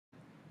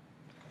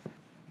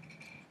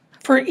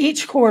For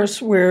each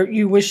course where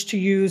you wish to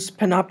use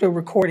Panopto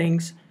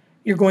recordings,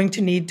 you're going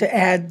to need to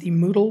add the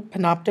Moodle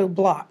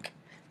AddPanoptoBlock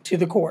to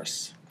the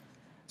course.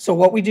 So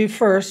what we do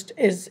first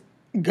is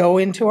go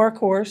into our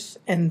course,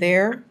 and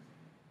there,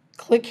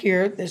 click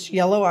here, this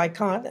yellow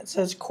icon that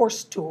says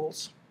Course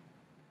Tools.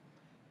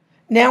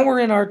 Now we're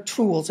in our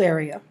Tools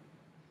area.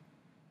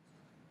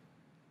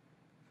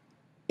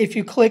 If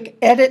you click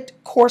Edit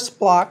Course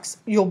Blocks,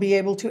 you'll be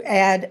able to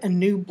add a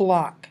new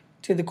block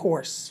to the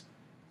course.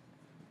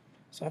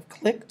 So I've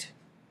clicked.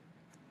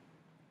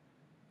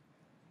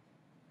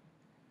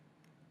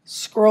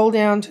 Scroll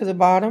down to the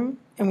bottom,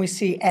 and we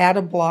see Add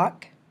a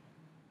Block.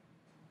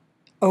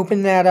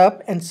 Open that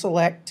up and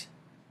select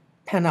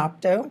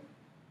Panopto.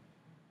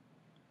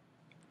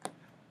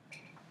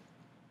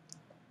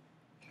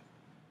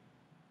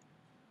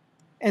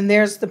 And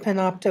there's the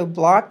Panopto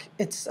block.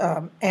 It's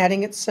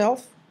adding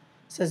itself.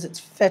 It says it's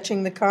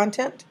fetching the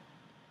content.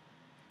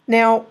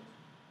 Now,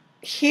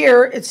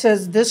 here it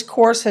says this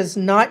course has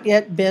not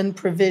yet been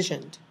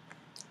provisioned.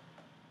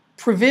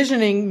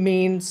 Provisioning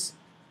means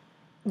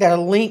that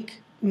a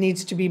link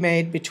needs to be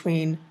made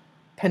between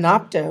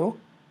Panopto,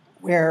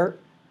 where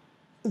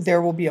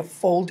there will be a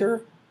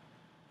folder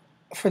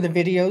for the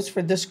videos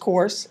for this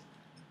course,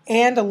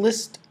 and a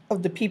list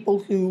of the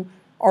people who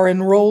are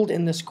enrolled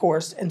in this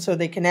course, and so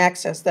they can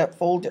access that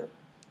folder.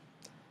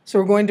 So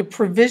we're going to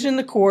provision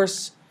the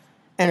course,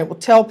 and it will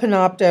tell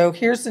Panopto,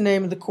 here's the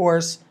name of the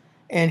course,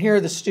 and here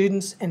are the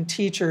students and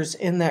teachers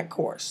in that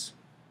course.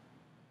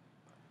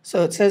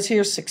 So it says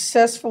here,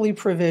 successfully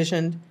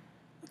provisioned.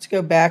 Let's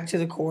go back to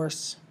the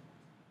course.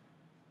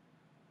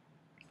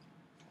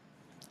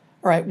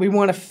 All right, we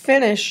want to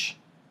finish.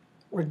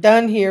 We're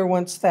done here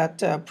once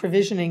that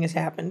provisioning has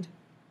happened.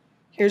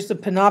 Here's the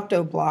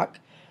Panopto block.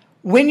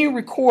 When you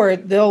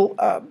record,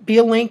 there'll be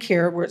a link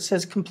here where it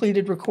says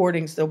completed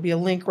recordings. There'll be a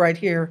link right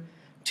here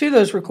to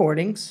those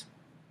recordings.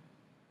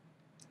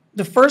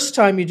 The first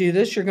time you do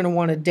this, you're going to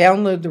want to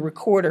download the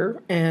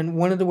recorder, and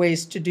one of the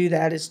ways to do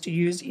that is to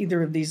use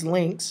either of these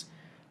links,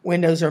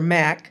 Windows or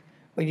Mac,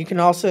 but you can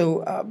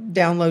also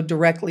download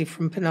directly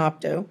from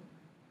Panopto.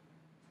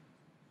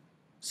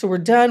 So we're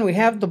done. We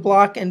have the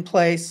block in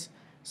place.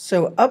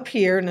 So up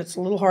here, and it's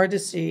a little hard to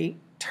see,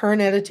 turn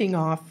editing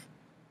off,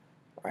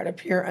 right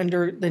up here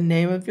under the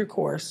name of your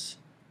course.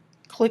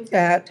 Click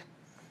that,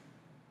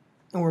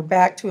 and we're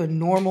back to a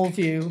normal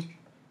view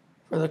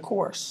for the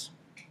course.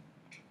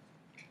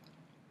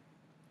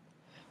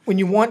 When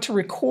you want to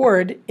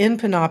record in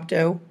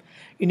Panopto,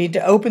 you need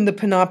to open the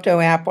Panopto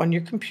app on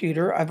your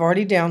computer. I've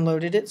already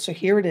downloaded it, so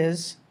here it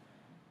is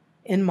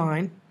in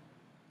mine.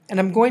 And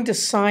I'm going to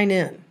sign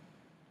in.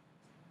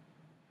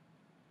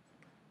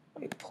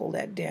 Let me pull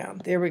that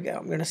down. There we go.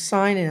 I'm going to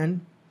sign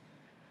in.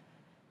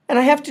 And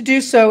I have to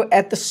do so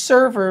at the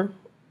server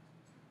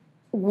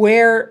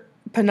where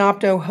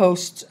Panopto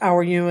hosts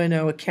our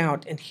UNO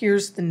account. And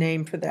here's the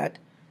name for that,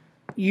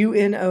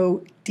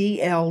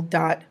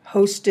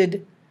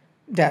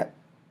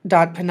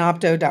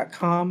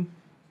 unodl.hosted.panopto.com.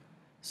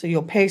 So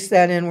you'll paste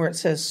that in where it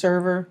says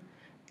server.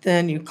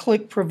 Then you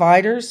click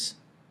providers,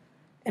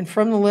 and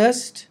from the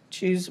list,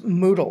 choose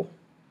Moodle.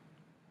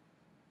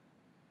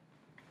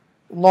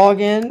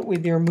 Log in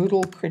with your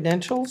Moodle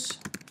credentials.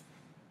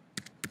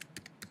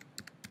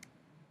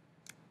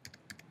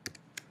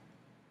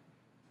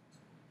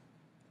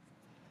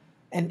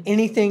 And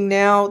anything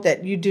now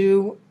that you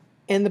do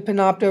in the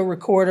Panopto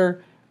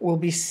recorder will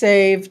be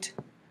saved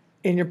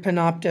in your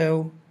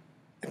Panopto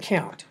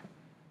account.